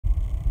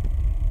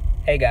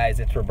Hey guys,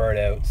 it's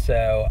Roberto.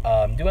 So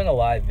I'm doing a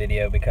live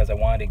video because I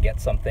wanted to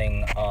get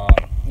something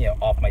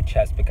off my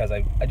chest because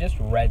I just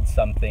read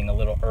something a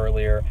little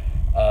earlier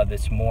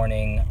this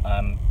morning.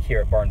 I'm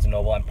here at Barnes &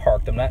 Noble. I'm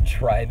parked. I'm not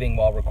driving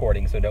while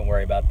recording, so don't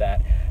worry about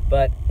that.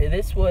 But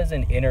this was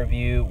an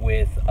interview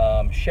with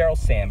Sheryl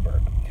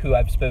Sandberg, who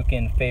I've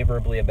spoken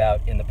favorably about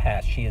in the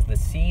past. She is the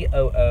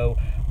COO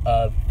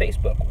of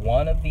Facebook,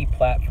 one of the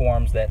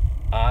platforms that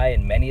I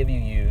and many of you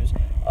use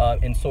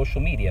in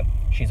social media.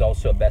 She's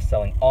also a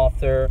best-selling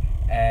author,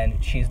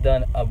 and she's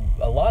done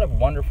a lot of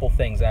wonderful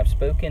things. I've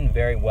spoken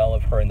very well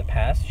of her in the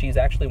past. She's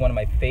actually one of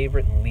my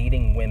favorite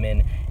leading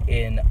women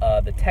in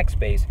the tech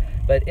space.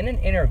 But in an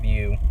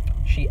interview,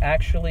 she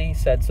actually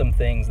said some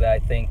things that I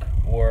think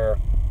were,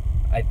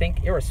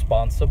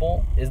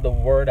 irresponsible is the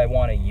word I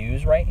want to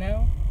use right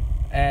now,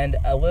 and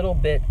a little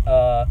bit,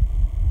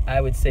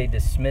 I would say,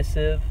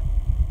 dismissive,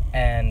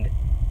 and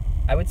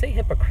I would say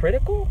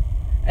hypocritical.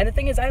 And the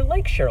thing is, I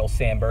like Sheryl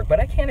Sandberg, but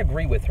I can't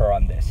agree with her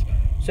on this.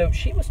 So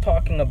she was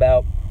talking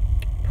about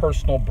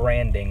personal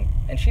branding,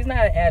 and she's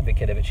not an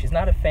advocate of it. She's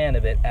not a fan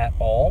of it at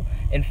all.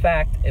 In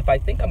fact, if I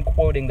think I'm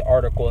quoting the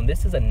article, and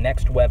this is a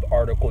Next Web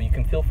article, you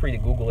can feel free to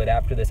Google it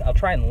after this. I'll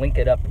try and link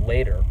it up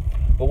later.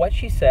 But what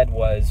she said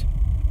was,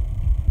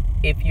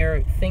 if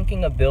you're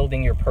thinking of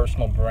building your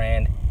personal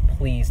brand,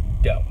 please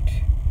don't.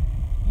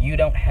 You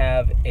don't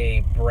have a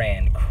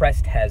brand.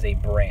 Crest has a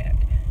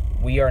brand.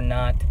 We are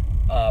not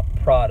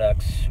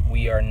products.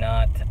 We are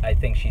not, I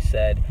think she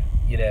said,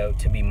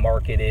 to be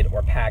marketed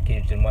or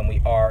packaged, and when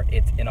we are,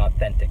 it's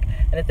inauthentic.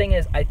 And the thing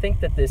is, I think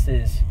that this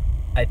is,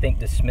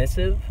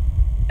 dismissive,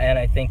 and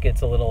I think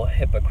it's a little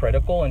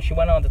hypocritical. And she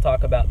went on to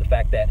talk about the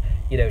fact that,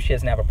 she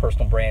doesn't have a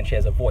personal brand, she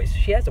has a voice.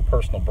 She has a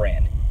personal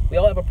brand. We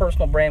all have a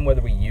personal brand,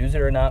 whether we use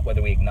it or not,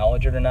 whether we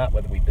acknowledge it or not,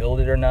 whether we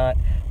build it or not,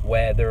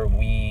 whether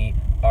we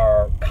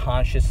are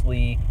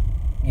consciously,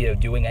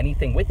 doing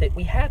anything with it.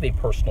 We have a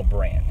personal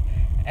brand.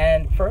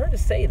 And for her to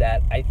say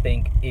that, I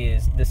think,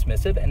 is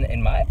dismissive. And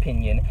in my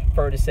opinion,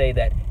 for her to say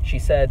that, she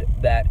said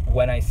that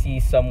when I see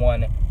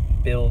someone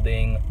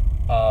building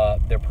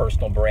their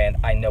personal brand,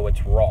 I know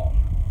it's wrong.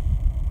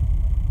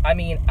 I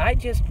mean, I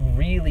just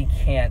really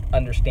can't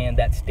understand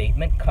that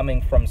statement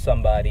coming from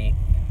somebody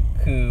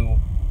who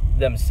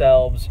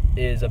themselves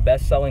is a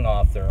best-selling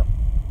author,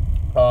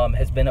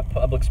 has been a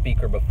public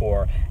speaker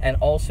before, and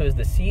also is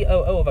the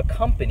COO of a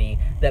company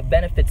that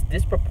benefits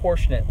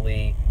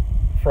disproportionately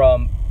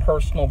from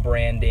personal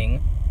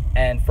branding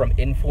and from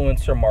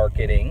influencer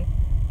marketing,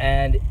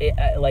 and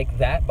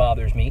that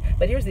bothers me.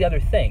 But here's the other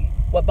thing.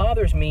 What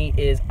bothers me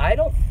is I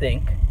don't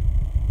think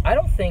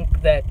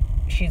that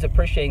she's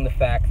appreciating the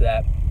fact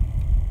that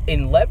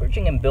in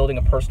leveraging and building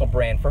a personal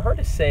brand, for her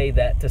to say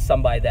that to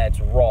somebody that's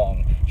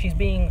wrong, she's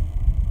being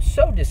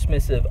so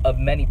dismissive of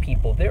many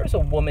people. There's a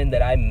woman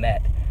that I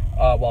met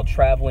while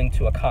traveling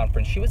to a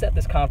conference. She was at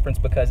this conference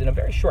because in a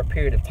very short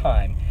period of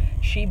time,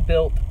 she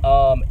built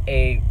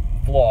a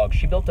vlog.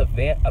 She built a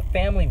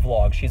family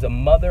vlog. She's a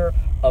mother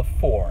of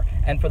 4,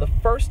 and for the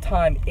first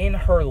time in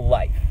her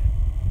life,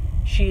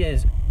 she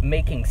is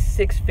making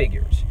 6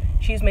 figures.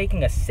 She's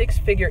making a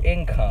 6-figure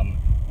income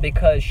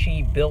because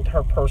she built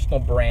her personal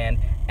brand,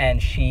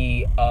 and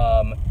she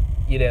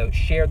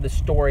shared the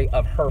story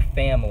of her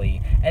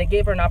family, and it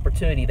gave her an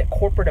opportunity that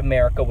corporate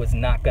America was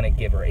not going to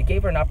give her. It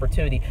gave her an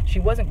opportunity. She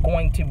wasn't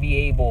going to be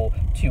able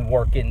to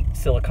work in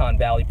Silicon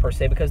Valley per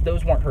se because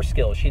those weren't her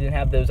skills. She didn't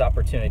have those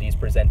opportunities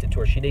presented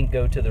to her. She didn't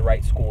go to the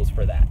right schools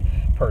for that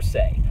per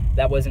se.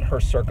 That wasn't her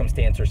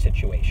circumstance or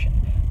situation.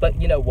 But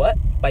you know what?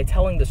 By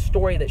telling the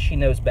story that she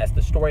knows best,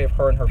 the story of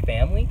her and her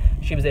family,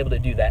 she was able to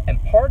do that.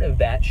 And part of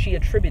that, she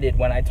attributed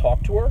when I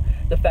talked to her,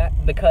 the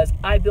fact because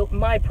I built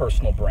my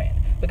personal brand.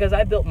 Because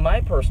I built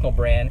my personal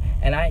brand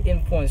and I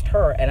influenced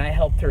her and I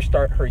helped her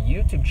start her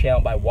YouTube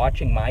channel by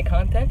watching my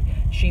content,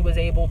 she was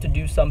able to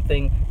do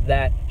something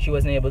that she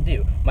wasn't able to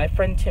do. My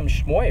friend Tim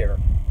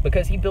Schmoyer,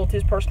 because he built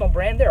his personal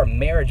brand, there are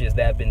marriages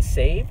that have been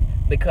saved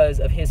because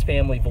of his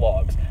family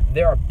vlogs.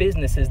 There are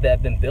businesses that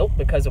have been built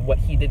because of what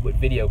he did with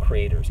video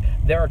creators.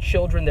 There are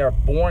children that are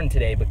born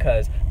today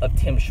because of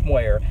Tim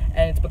Schmoyer,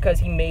 and it's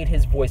because he made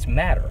his voice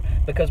matter.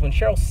 Because when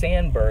Sheryl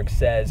Sandberg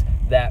says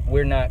that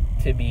we're not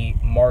to be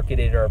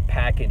marketed or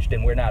packaged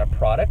and we're not a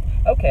product,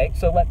 okay,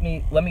 so let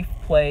me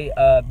play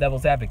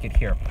devil's advocate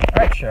here. All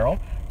right, Sheryl,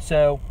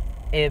 so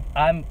if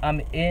I'm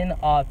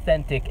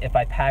inauthentic if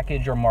I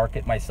package or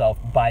market myself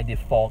by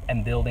default,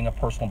 and building a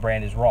personal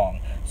brand is wrong.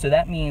 So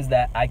that means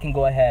that I can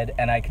go ahead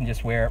and I can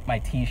just wear my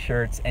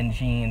t-shirts and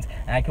jeans,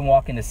 and I can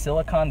walk into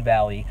Silicon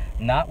Valley,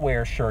 not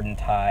wear a shirt and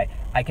tie.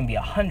 I can be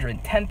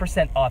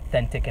 110%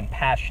 authentic and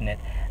passionate,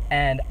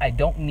 and I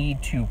don't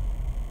need to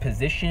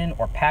position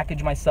or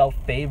package myself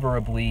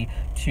favorably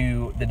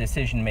to the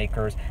decision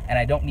makers, and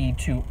I don't need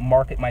to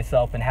market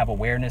myself and have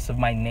awareness of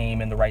my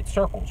name in the right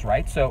circles,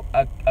 right? So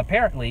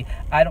apparently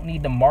I don't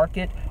need to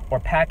market or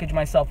package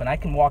myself, and I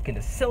can walk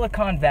into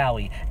Silicon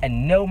Valley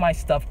and know my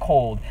stuff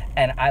cold,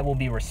 and I will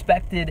be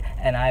respected,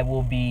 and I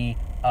will be,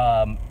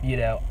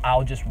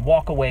 I'll just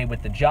walk away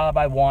with the job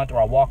I want, or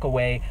I'll walk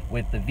away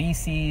with the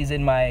VCs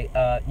in my,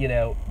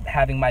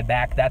 having my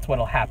back. That's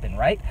what'll happen,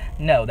 right?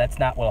 No, that's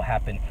not what'll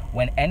happen.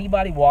 When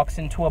anybody walks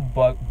into a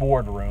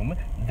boardroom,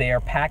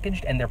 they're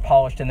packaged and they're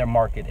polished and they're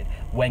marketed.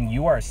 When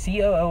you are a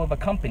COO of a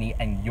company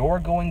and you're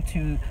going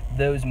to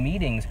those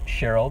meetings,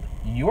 Sheryl,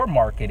 you're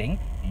marketing,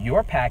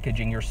 you're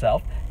packaging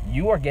yourself,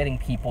 you are getting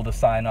people to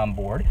sign on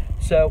board.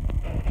 So,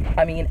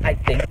 I mean, I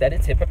think that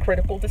it's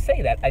hypocritical to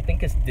say that. I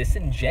think it's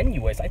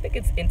disingenuous. I think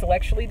it's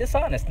intellectually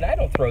dishonest. And I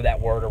don't throw that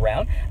word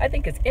around. I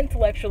think it's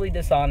intellectually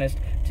dishonest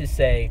to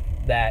say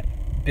that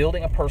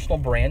building a personal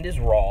brand is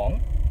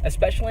wrong,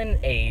 especially in an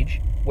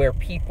age where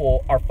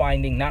people are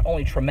finding not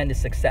only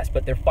tremendous success,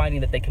 but they're finding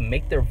that they can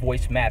make their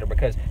voice matter.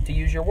 Because, to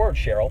use your word,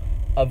 Sheryl,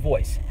 a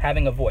voice,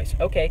 having a voice.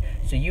 Okay,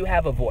 so you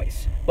have a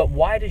voice. But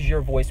why does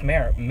your voice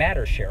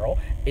matter, Sheryl?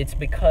 It's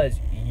because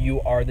you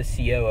are the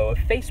COO of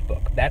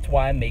Facebook. That's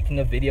why I'm making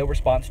a video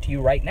response to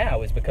you right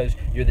now, is because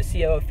you're the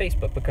COO of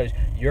Facebook, because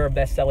you're a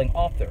best-selling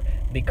author,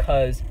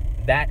 because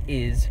that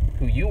is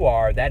who you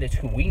are, that is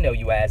who we know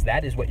you as,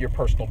 that is what your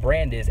personal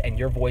brand is, and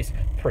your voice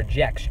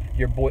projects,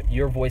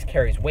 your voice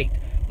carries weight.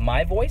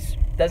 My voice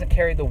doesn't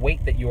carry the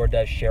weight that yours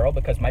does, Sheryl,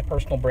 because my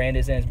personal brand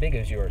isn't as big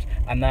as yours.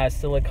 I'm not a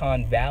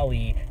Silicon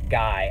Valley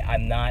guy.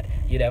 I'm not,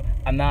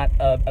 I'm not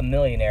a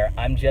millionaire.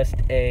 I'm just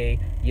a,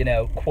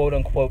 quote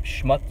unquote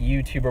schmuck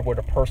YouTuber with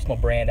a personal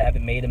brand. I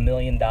haven't made $1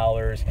 million.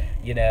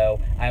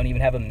 I don't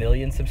even have 1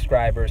 million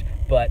subscribers,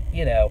 but,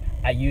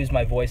 I use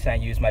my voice and I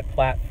use my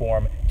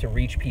platform to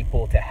reach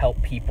people, to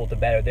help people, to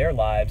better their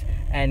lives.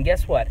 And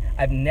guess what?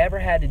 I've never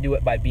had to do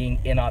it by being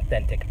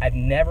inauthentic. I've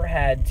never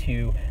had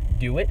to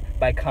do it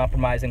by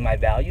compromising my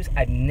values.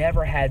 I've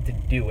never had to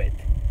do it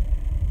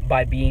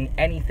by being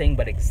anything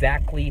but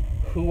exactly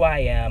who I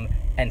am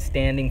and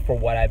standing for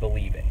what I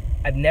believe in.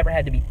 I've never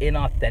had to be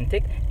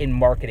inauthentic in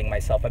marketing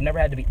myself. I've never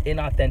had to be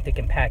inauthentic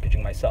in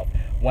packaging myself.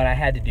 When I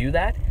had to do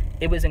that,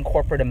 it was in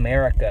corporate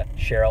America,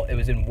 Sheryl. It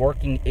was in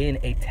working in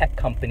a tech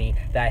company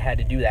that I had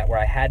to do that, where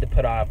I had to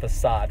put on a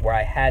facade, where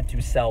I had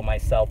to sell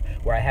myself,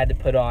 where I had to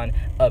put on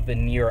a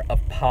veneer of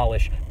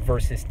polish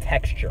versus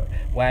texture.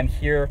 When I'm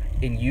here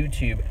in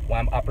YouTube, when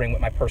I'm operating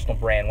with my personal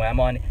brand, when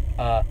I'm on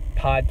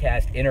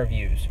podcast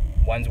interviews,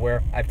 ones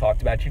where I've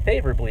talked about you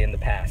favorably in the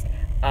past,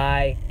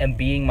 I am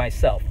being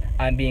myself.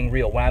 I'm being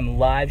real. When I'm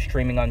live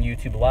streaming on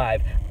YouTube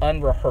Live,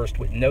 unrehearsed,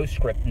 with no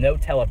script, no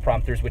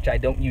teleprompters, which I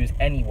don't use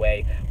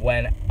anyway,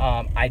 when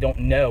I don't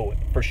know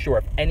for sure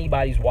if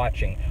anybody's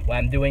watching, when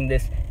I'm doing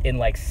this in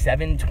like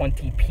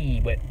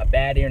 720p with a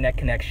bad internet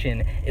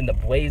connection, in the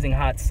blazing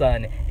hot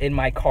sun, in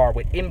my car,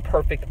 with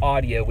imperfect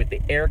audio, with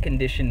the air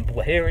condition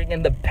blaring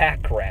in the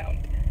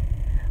background,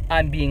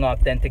 I'm being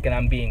authentic and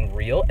I'm being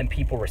real, and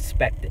people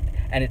respect it.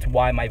 And it's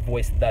why my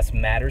voice thus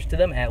matters to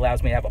them, and it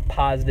allows me to have a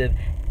positive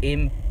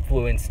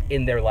influence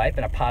in their life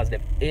and a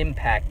positive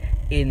impact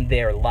in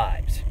their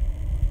lives.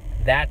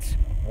 That's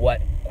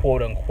what,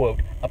 quote unquote,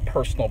 a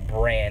personal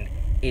brand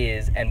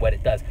is and what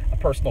it does. A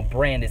personal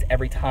brand is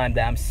every time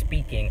that I'm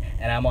speaking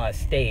and I'm on a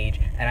stage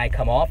and I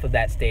come off of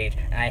that stage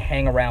and I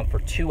hang around for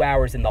 2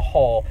 hours in the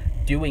hall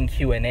doing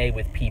Q&A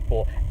with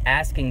people,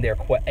 answering their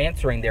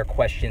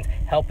questions,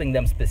 helping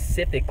them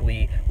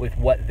specifically with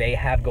what they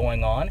have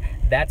going on.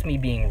 That's me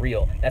being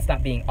real. That's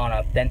not being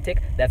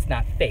unauthentic. That's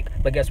not fake.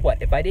 But guess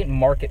what? If I didn't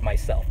market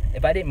myself,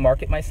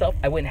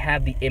 I wouldn't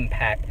have the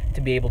impact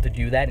to be able to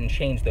do that and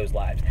change those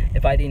lives.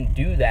 If I didn't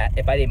do that,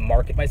 if I didn't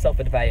market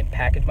myself, if I didn't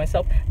package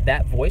myself,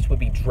 that voice would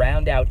be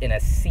drowned out in a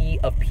sea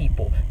of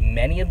people.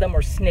 Many of them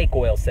are snake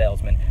oil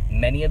salesmen.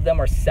 Many of them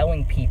are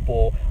selling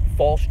people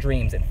false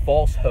dreams and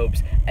false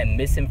hopes and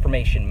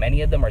misinformation.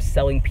 Many of them are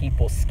selling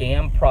people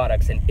scam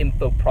products and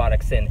info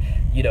products and,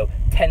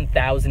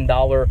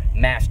 $10,000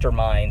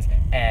 masterminds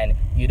and,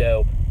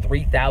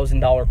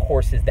 $3,000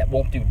 courses that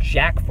won't do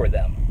jack for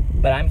them.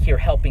 But I'm here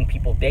helping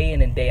people day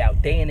in and day out,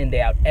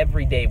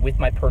 every day with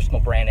my personal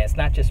brand. And it's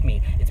not just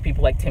me. It's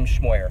people like Tim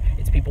Schmoyer.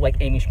 It's people like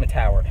Amy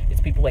Schmittauer.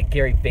 It's people like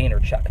Gary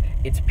Vaynerchuk.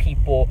 It's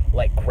people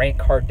like Grant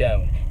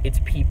Cardone. It's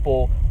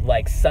people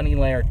like Sonny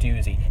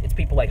Lenarduzzi. It's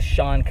people like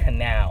Sean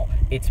Canal.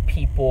 It's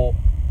people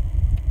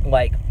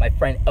like my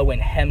friend Owen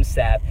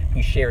Hemsath,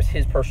 who shares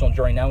his personal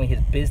journey, not only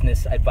his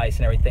business advice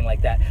and everything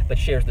like that, but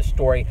shares the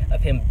story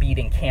of him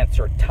beating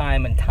cancer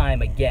time and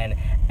time again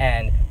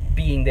and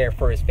being there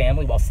for his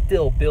family while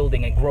still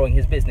building and growing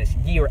his business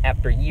year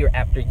after year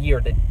after year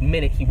the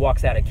minute he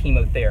walks out of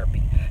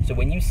chemotherapy. So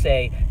when you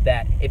say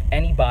that if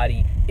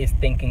anybody is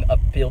thinking of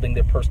building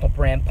their personal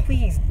brand,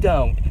 please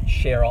don't,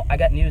 Sheryl. I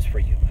got news for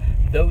you.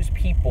 Those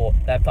people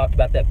that I've talked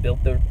about that built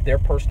their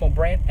personal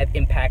brand have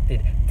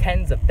impacted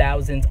tens of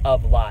thousands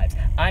of lives.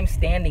 I'm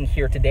standing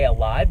here today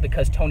alive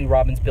because Tony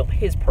Robbins built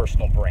his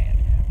personal brand.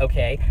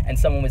 Okay, and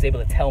someone was able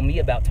to tell me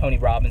about Tony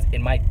Robbins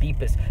in my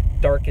deepest,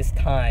 darkest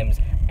times,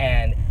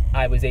 and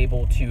I was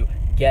able to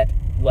get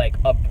like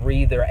a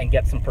breather and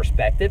get some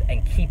perspective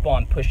and keep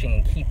on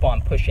pushing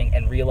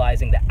and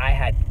realizing that I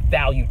had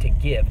value to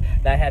give,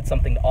 that I had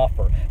something to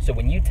offer. So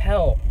when you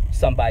tell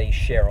somebody,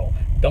 Sheryl,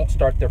 don't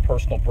start their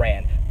personal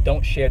brand,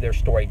 don't share their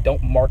story,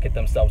 don't market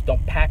themselves,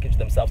 don't package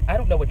themselves, I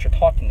don't know what you're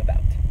talking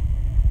about.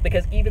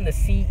 Because even the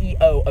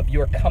CEO of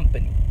your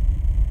company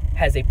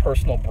has a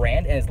personal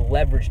brand and has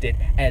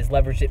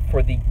leveraged it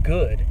for the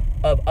good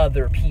of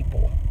other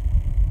people,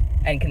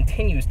 and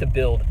continues to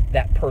build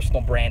that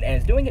personal brand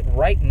and is doing it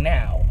right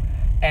now.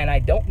 And I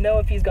don't know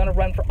if he's going to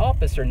run for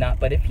office or not,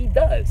 but if he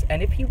does,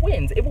 and if he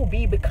wins, it will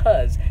be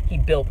because he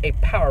built a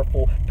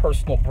powerful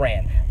personal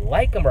brand.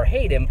 Like him or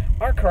hate him,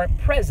 our current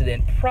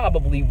president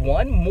probably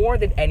won more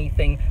than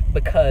anything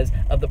because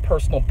of the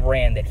personal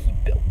brand that he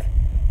built.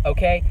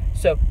 Okay?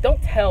 So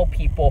don't tell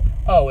people,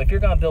 oh, if you're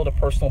going to build a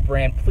personal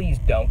brand, please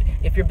don't.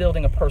 If you're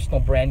building a personal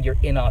brand, you're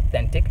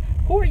inauthentic.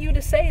 Who are you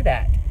to say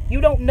that? You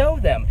don't know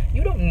them.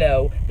 You don't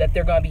know that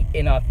they're going to be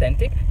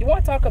inauthentic. You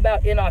want to talk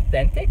about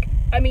inauthentic?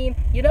 I mean,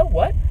 you know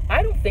what?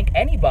 I don't think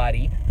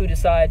anybody who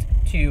decides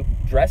to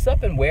dress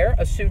up and wear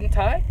a suit and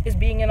tie is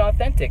being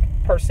inauthentic,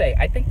 per se.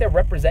 I think they're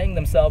representing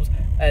themselves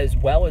as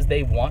well as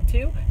they want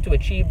to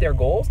achieve their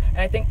goals, and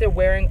I think they're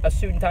wearing a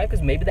suit and tie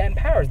because maybe that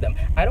empowers them.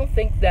 I don't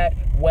think that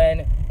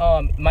when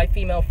my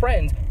female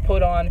friends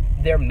put on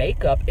their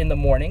makeup in the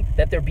morning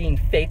that they're being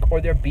fake or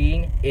they're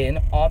being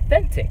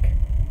inauthentic.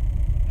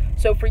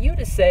 So for you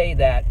to say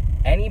that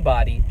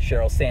anybody,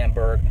 Sheryl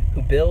Sandberg,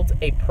 who builds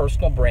a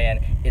personal brand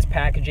is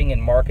packaging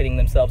and marketing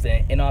themselves in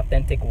an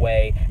inauthentic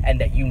way and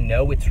that you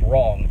know it's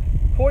wrong,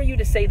 who are you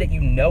to say that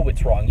you know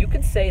it's wrong? You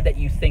could say that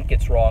you think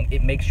it's wrong,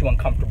 it makes you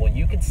uncomfortable.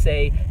 You could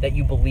say that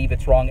you believe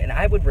it's wrong, and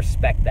I would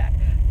respect that.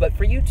 But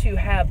for you to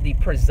have the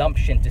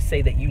presumption to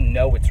say that you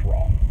know it's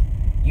wrong,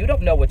 you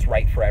don't know what's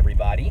right for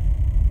everybody.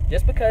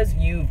 Just because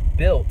you've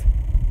built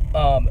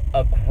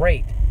a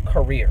great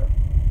career,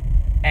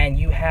 and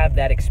you have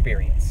that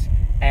experience,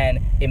 and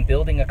in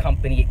building a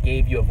company it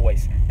gave you a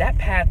voice, that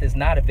path is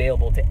not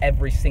available to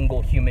every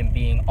single human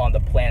being on the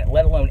planet,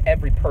 let alone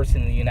every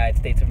person in the United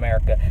States of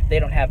America. They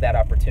don't have that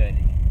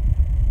opportunity.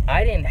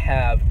 I didn't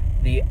have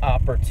the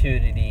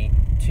opportunity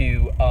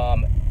to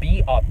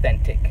be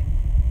authentic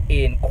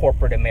in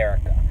corporate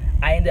America.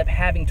 I ended up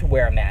having to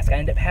wear a mask. I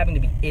ended up having to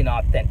be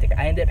inauthentic.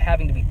 I ended up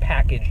having to be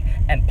packaged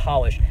and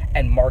polished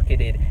and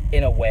marketed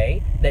in a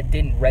way that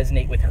didn't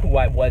resonate with who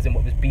I was and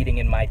what was beating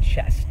in my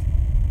chest.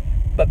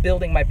 But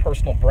building my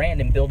personal brand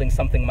and building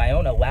something of my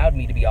own allowed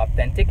me to be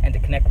authentic and to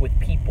connect with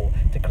people,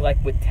 to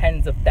connect with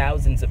tens of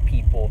thousands of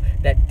people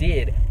that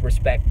did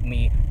respect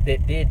me,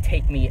 that did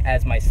take me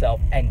as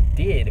myself, and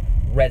did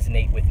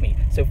resonate with me.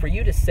 So for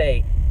you to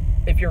say,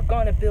 if you're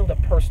going to build a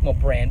personal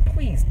brand,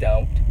 please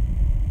don't.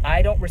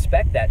 I don't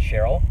respect that,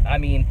 Sheryl. I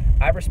mean,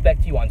 I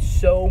respect you on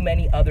so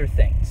many other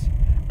things.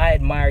 I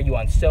admire you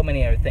on so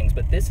many other things,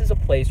 but this is a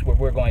place where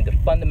we're going to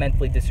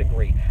fundamentally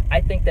disagree. I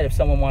think that if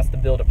someone wants to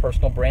build a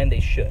personal brand, they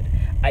should.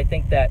 I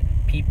think that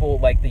people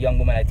like the young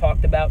woman I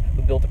talked about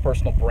who built a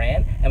personal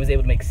brand and was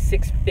able to make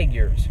 6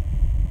 figures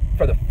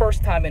for the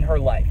first time in her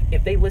life,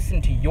 if they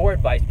listen to your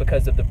advice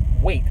because of the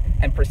weight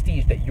and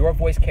prestige that your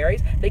voice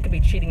carries, they could be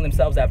cheating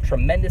themselves out of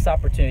tremendous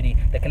opportunity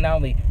that can not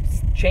only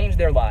change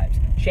their lives,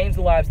 change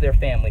the lives of their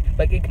family,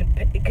 but it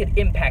could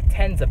impact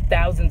tens of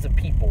thousands of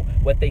people,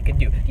 what they could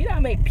do. Do you know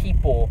how many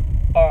people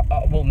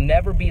will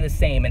never be the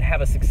same and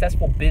have a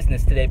successful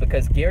business today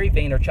because Gary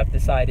Vaynerchuk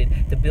decided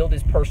to build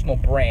his personal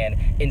brand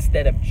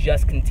instead of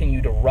just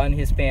continue to run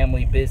his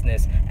family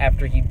business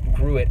after he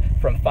grew it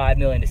from 5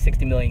 million to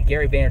 60 million?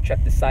 Gary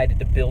Vaynerchuk decided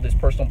to build his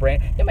personal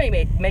brand. You know how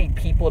many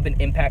people have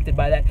been impacted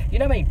by that? You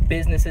know how many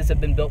businesses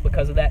have been built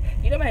because of that?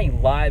 You know how many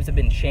lives have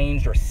been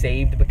changed or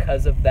saved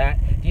because of that?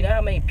 Do you know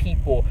how many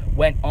people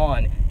went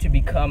on to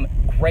become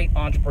great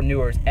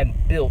entrepreneurs and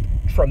built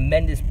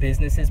tremendous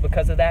businesses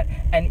because of that?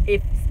 And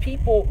if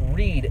people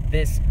read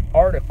this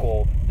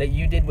article that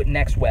you did with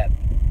NextWeb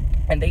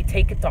and they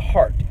take it to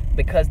heart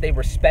because they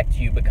respect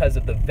you, because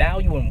of the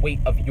value and weight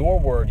of your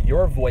word,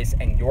 your voice,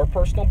 and your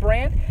personal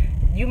brand,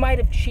 you might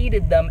have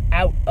cheated them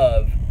out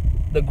of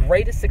the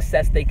greatest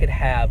success they could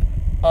have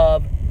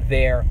of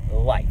their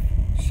life.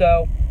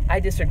 So I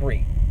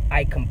disagree.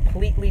 I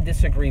completely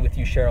disagree with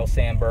you, Sheryl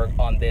Sandberg,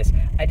 on this.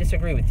 I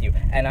disagree with you.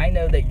 And I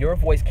know that your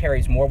voice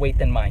carries more weight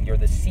than mine. You're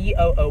the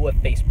COO of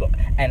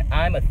Facebook. And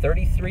I'm a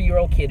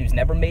 33-year-old kid who's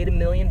never made $1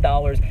 million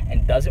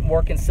and doesn't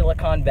work in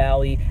Silicon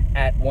Valley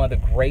at one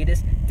of the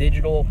greatest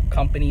digital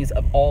companies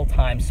of all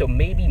time. So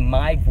maybe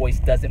my voice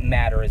doesn't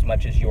matter as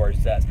much as yours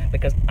does,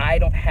 because I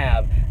don't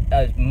have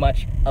as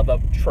much of a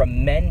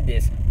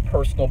tremendous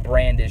personal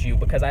brand as you,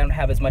 because I don't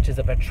have as much as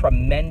of a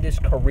tremendous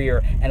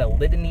career and a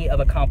litany of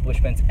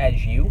accomplishments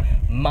as you.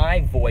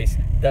 My voice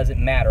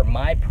doesn't matter.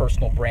 My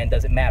personal brand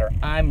doesn't matter.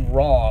 I'm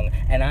wrong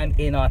and I'm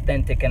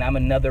inauthentic and I'm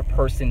another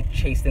person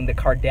chasing the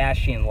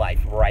Kardashian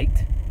life,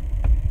 right?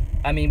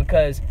 I mean,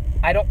 because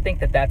I don't think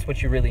that that's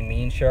what you really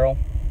mean, Sheryl,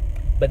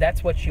 but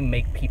that's what you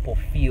make people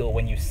feel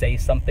when you say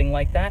something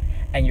like that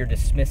and you're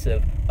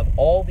dismissive of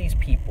all these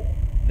people.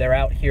 They're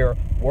out here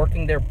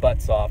working their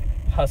butts off,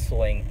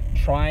 hustling,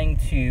 trying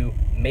to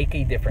make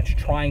a difference,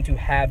 trying to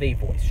have a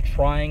voice,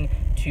 trying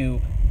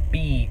to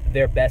be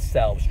their best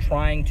selves,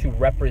 trying to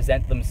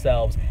represent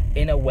themselves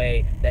in a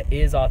way that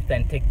is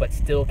authentic but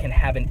still can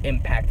have an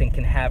impact and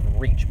can have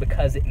reach,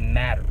 because it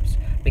matters.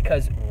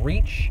 Because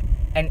reach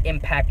and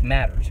impact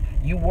matters.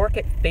 You work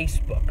at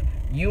Facebook.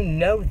 You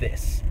know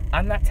this.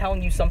 I'm not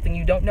telling you something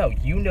you don't know.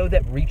 You know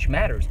that reach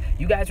matters.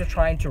 You guys are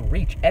trying to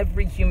reach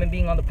every human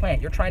being on the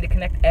planet. You're trying to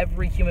connect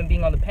every human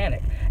being on the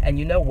planet. And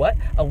you know what?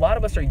 A lot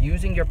of us are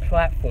using your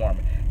platform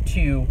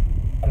to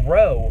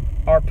grow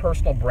our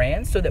personal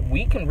brands so that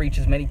we can reach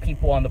as many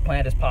people on the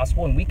planet as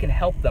possible, and we can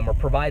help them or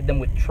provide them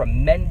with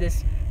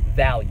tremendous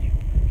value.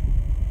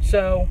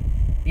 So,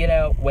 you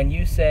know, when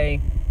you say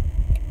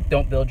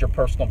don't build your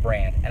personal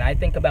brand, and I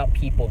think about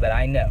people that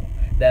I know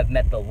that have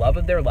met the love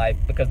of their life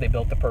because they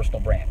built a personal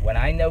brand. When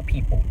I know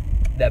people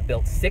that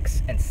built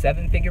 6- and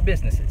 7-figure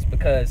businesses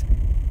because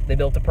they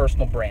built a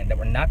personal brand, that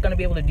we're not going to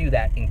be able to do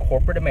that in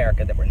corporate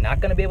America, that we're not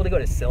going to be able to go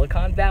to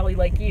Silicon Valley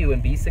like you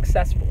and be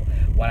successful.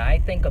 When I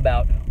think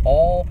about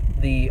all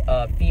the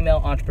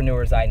female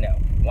entrepreneurs I know,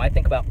 when I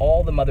think about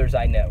all the mothers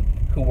I know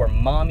who were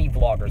mommy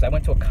vloggers. I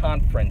went to a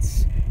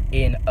conference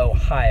in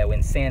Ohio,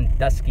 in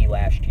Sandusky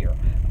last year,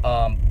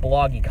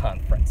 blogging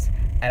conference,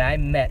 and I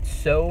met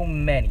so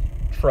many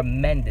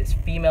tremendous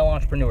female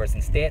entrepreneurs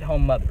and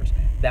stay-at-home mothers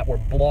that were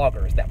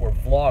bloggers, that were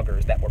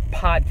vloggers, that were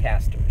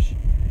podcasters,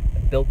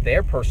 that built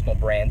their personal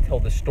brand,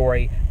 told the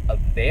story of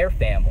their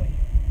family,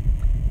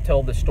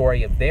 told the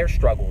story of their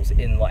struggles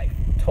in life,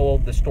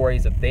 told the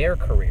stories of their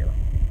career,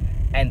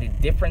 and the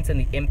difference and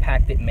the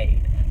impact it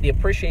made, the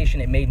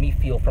appreciation it made me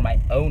feel for my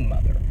own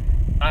mother.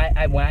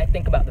 When I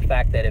think about the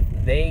fact that if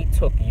they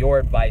took your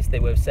advice, they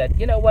would have said,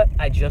 you know what,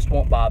 I just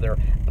won't bother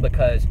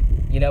because,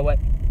 you know what,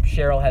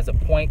 Sheryl has a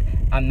point.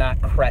 I'm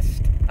not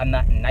Crest. I'm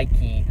not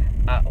Nike.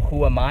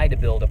 Who am I to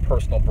build a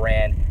personal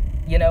brand?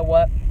 You know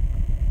what?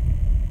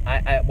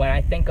 When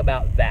I think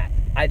about that,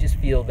 I just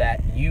feel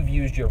that you've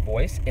used your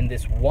voice in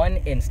this one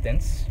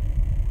instance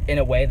in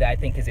a way that I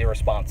think is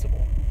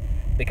irresponsible,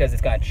 because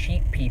it's going to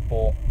cheat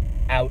people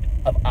out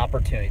of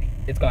opportunity.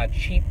 It's going to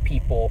cheat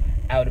people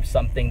out of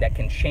something that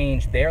can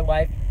change their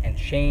life and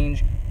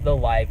change the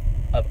life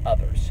of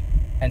others.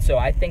 And so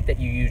I think that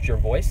you used your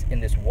voice in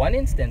this one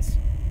instance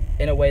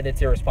in a way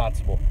that's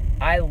irresponsible.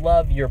 I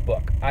love your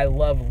book. I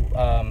love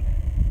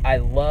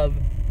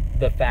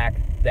the fact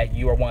that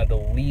you are one of the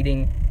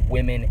leading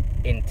women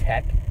in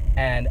tech,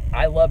 and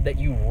I love that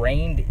you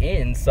reined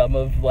in some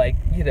of, like,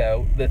 you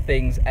know, the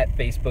things at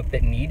Facebook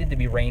that needed to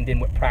be reined in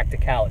with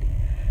practicality.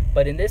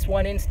 But in this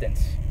one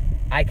instance,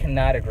 I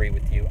cannot agree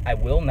with you. I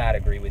will not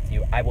agree with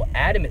you. I will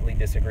adamantly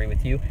disagree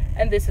with you,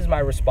 and this is my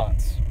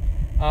response.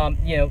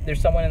 You know,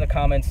 there's someone in the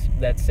comments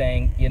that's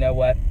saying, you know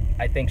what,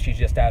 I think she's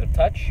just out of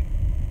touch.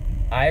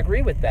 I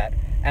agree with that,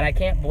 and I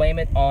can't blame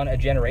it on a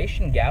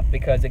generation gap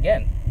because,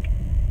 again,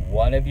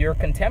 one of your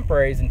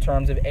contemporaries in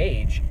terms of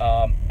age,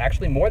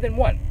 actually more than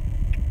one,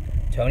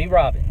 Tony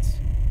Robbins,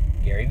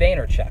 Gary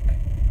Vaynerchuk,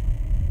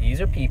 these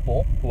are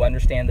people who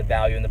understand the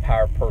value and the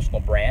power of personal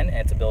brand and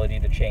its ability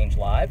to change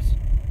lives.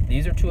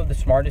 These are two of the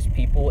smartest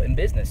people in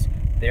business.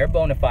 They're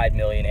bona fide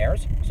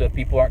millionaires, so if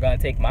people aren't going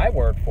to take my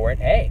word for it,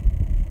 hey,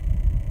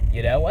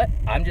 you know what?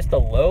 I'm just a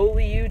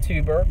lowly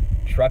YouTuber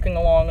trucking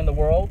along in the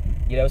world,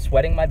 you know,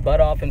 sweating my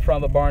butt off in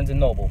front of a Barnes &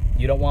 Noble.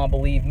 You don't want to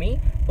believe me?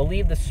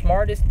 Believe the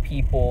smartest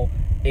people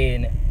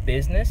in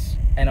business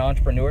and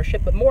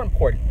entrepreneurship, but more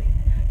importantly,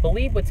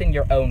 believe what's in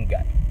your own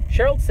gut.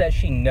 Sheryl says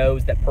she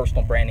knows that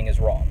personal branding is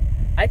wrong.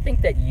 I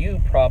think that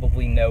you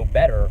probably know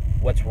better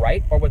what's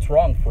right or what's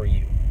wrong for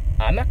you.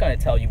 I'm not going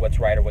to tell you what's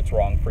right or what's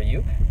wrong for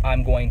you.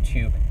 I'm going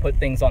to put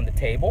things on the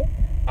table.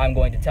 I'm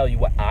going to tell you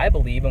what I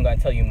believe. I'm going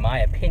to tell you my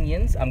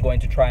opinions. I'm going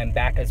to try and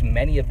back as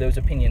many of those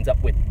opinions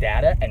up with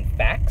data and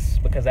facts,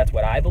 because that's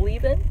what I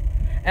believe in.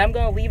 And I'm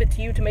going to leave it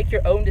to you to make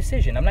your own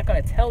decision. I'm not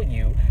going to tell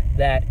you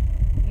that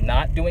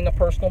not doing a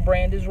personal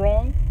brand is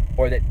wrong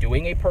or that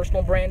doing a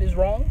personal brand is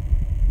wrong.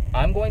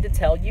 I'm going to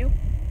tell you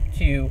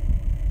to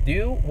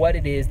do what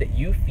it is that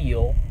you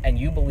feel and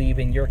you believe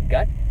in your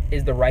gut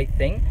is the right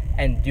thing,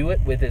 and do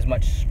it with as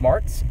much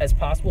smarts as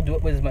possible, do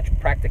it with as much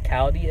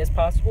practicality as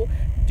possible,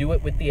 do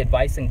it with the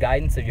advice and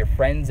guidance of your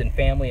friends and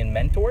family and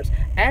mentors,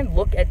 and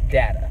look at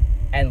data,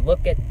 and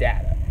look at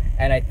data.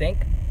 And I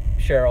think,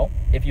 Sheryl,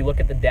 if you look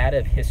at the data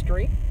of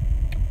history,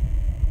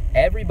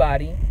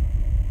 everybody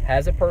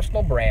has a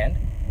personal brand,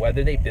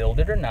 whether they build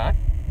it or not,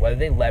 whether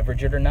they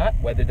leverage it or not,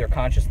 whether they're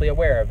consciously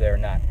aware of it or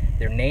not.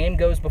 Their name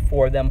goes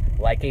before them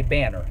like a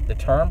banner. The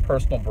term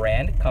personal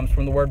brand comes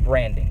from the word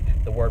branding.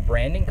 The word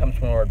branding comes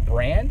from the word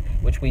brand,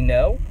 which we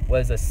know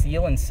was a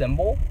seal and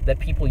symbol that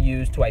people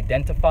used to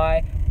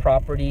identify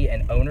property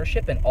and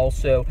ownership, and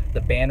also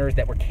the banners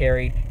that were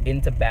carried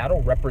into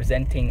battle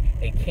representing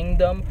a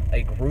kingdom,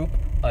 a group,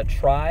 a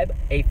tribe,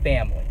 a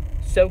family.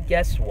 So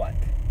guess what?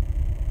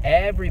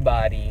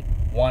 Everybody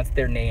wants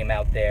their name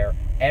out there.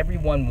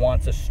 Everyone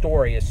wants a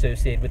story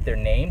associated with their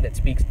name that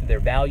speaks to their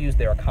values,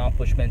 their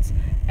accomplishments,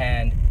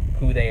 and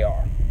who they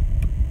are.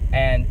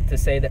 And to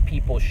say that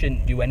people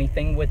shouldn't do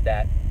anything with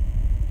that,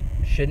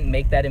 shouldn't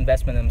make that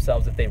investment in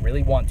themselves if they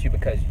really want to,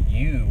 because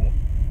you,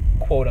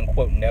 quote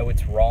unquote, know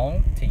it's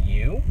wrong to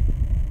you,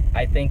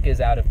 I think is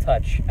out of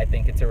touch. I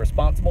think it's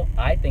irresponsible.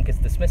 I think it's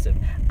dismissive.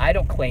 I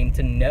don't claim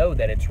to know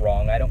that it's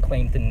wrong. I don't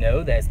claim to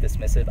know that it's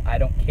dismissive. I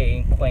don't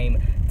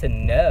claim to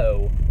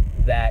know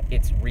that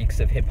it reeks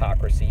of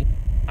hypocrisy.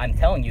 I'm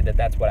telling you that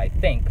that's what I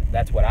think,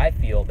 that's what I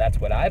feel,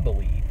 that's what I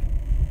believe,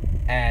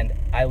 and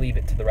I leave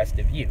it to the rest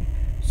of you.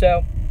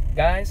 So,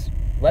 guys,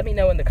 let me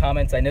know in the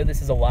comments. I know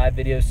this is a live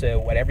video, so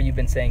whatever you've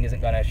been saying isn't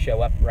going to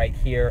show up right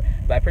here,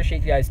 but I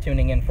appreciate you guys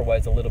tuning in for what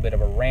is a little bit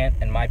of a rant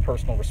and my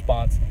personal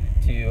response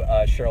to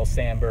Sheryl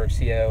Sandberg,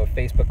 CEO of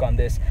Facebook, on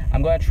this.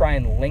 I'm going to try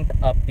and link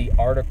up the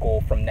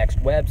article from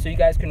Next Web so you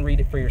guys can read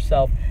it for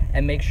yourself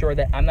and make sure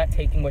that I'm not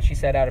taking what she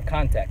said out of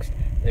context.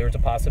 There's a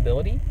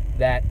possibility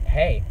that,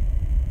 hey,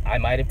 I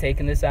might have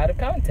taken this out of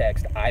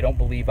context. I don't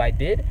believe I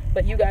did,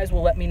 but you guys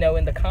will let me know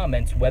in the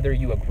comments whether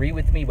you agree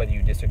with me, whether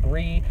you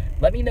disagree.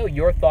 Let me know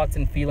your thoughts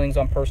and feelings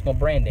on personal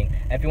branding.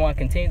 And if you want to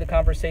continue the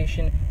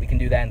conversation, we can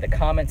do that in the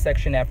comment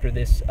section after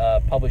this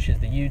publishes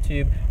to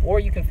YouTube, or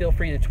you can feel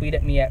free to tweet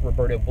at me at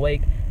Roberto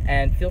Blake,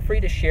 and feel free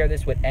to share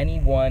this with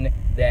anyone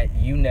that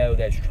you know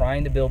that's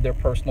trying to build their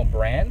personal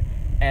brand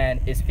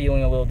and is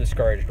feeling a little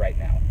discouraged right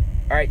now.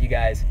 All right, you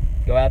guys,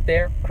 go out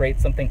there, create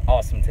something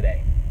awesome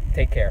today.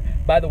 Take care.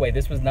 By the way,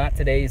 this was not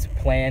today's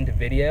planned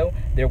video.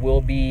 There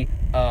will be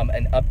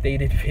an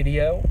updated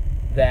video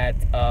that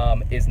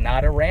is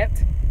not a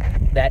rant,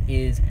 that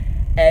is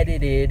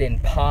edited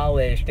and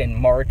polished and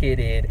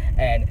marketed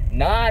and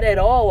not at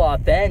all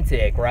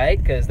authentic, right?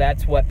 Because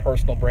that's what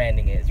personal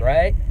branding is,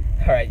 right?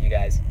 All right, you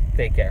guys,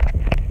 take care.